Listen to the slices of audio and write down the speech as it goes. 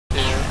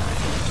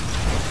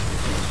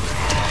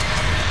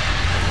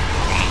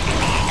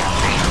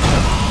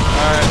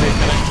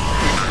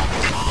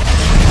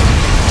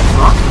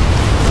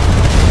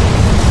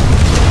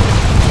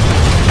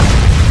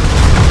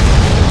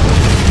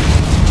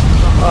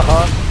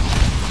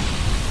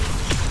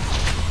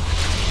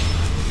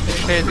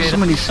Okay, There's so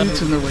many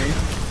suits in the way.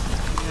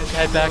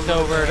 head back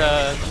over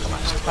to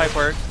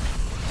pipework.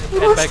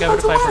 Head back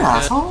over to pipework.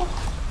 Asshole.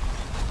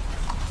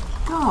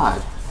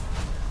 God.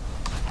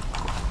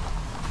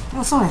 You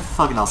know, somebody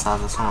fucking else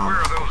has this one. Where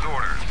are those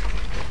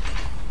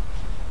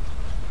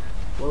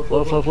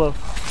orders? Flow.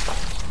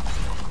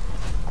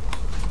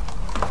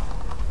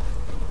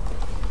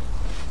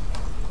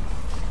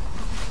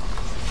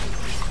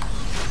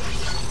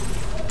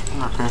 I'm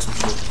gonna repair some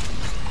shit.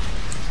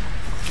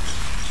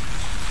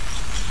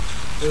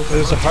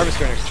 There's a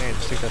harvester in exchange,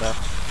 let's take that out.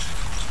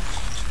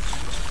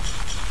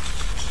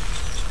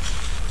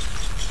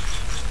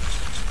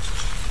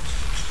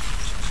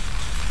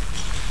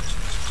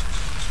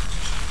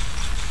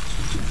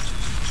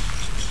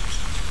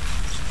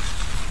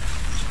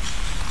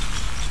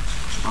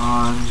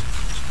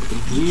 We can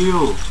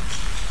heal.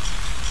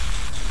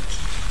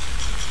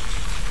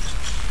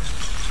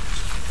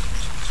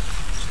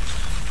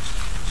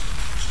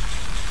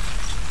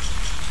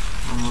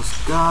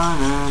 Almost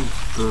done and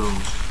boom.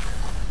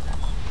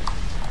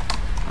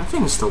 That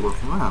thing is still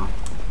working. Wow.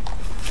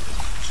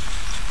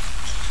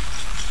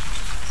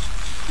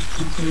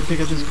 So we pick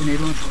up this grenade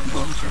launcher.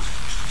 Oh, okay.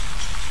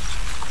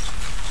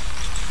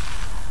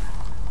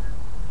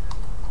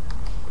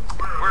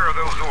 Where are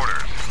those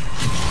orders?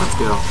 Let's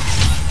go.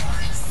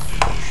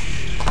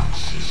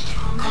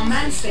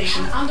 Command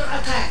station under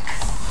attack.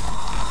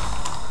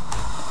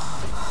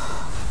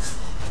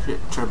 Shit,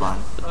 turbine.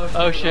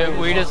 Oh shit,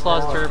 we just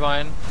lost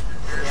turbine.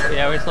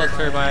 Yeah, we just lost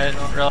turbine.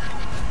 What?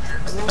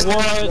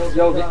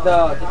 Yo, get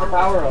the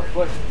power up,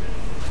 quick.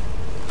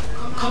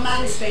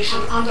 Command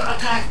station under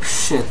attack.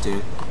 Shit,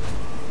 dude.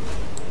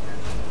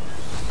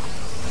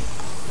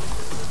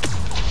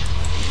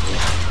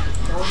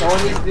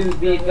 Someone needs to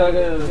be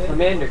the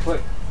commander,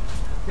 quick.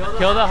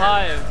 Kill the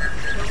hive.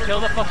 Kill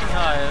the fucking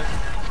hive.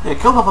 Yeah,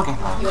 kill the fucking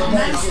hive.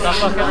 Command Stop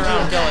station fucking under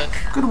around, kill it.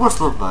 attack. Good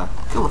worst lived by.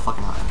 Kill the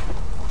fucking hive.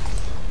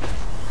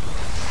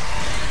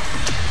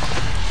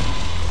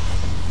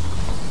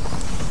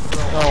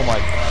 Oh my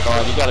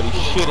god, you gotta be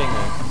shitting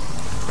me.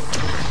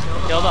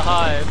 Kill the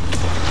hive.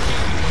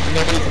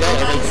 Nobody's dead,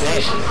 Command everybody's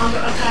dead. station under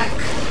attack.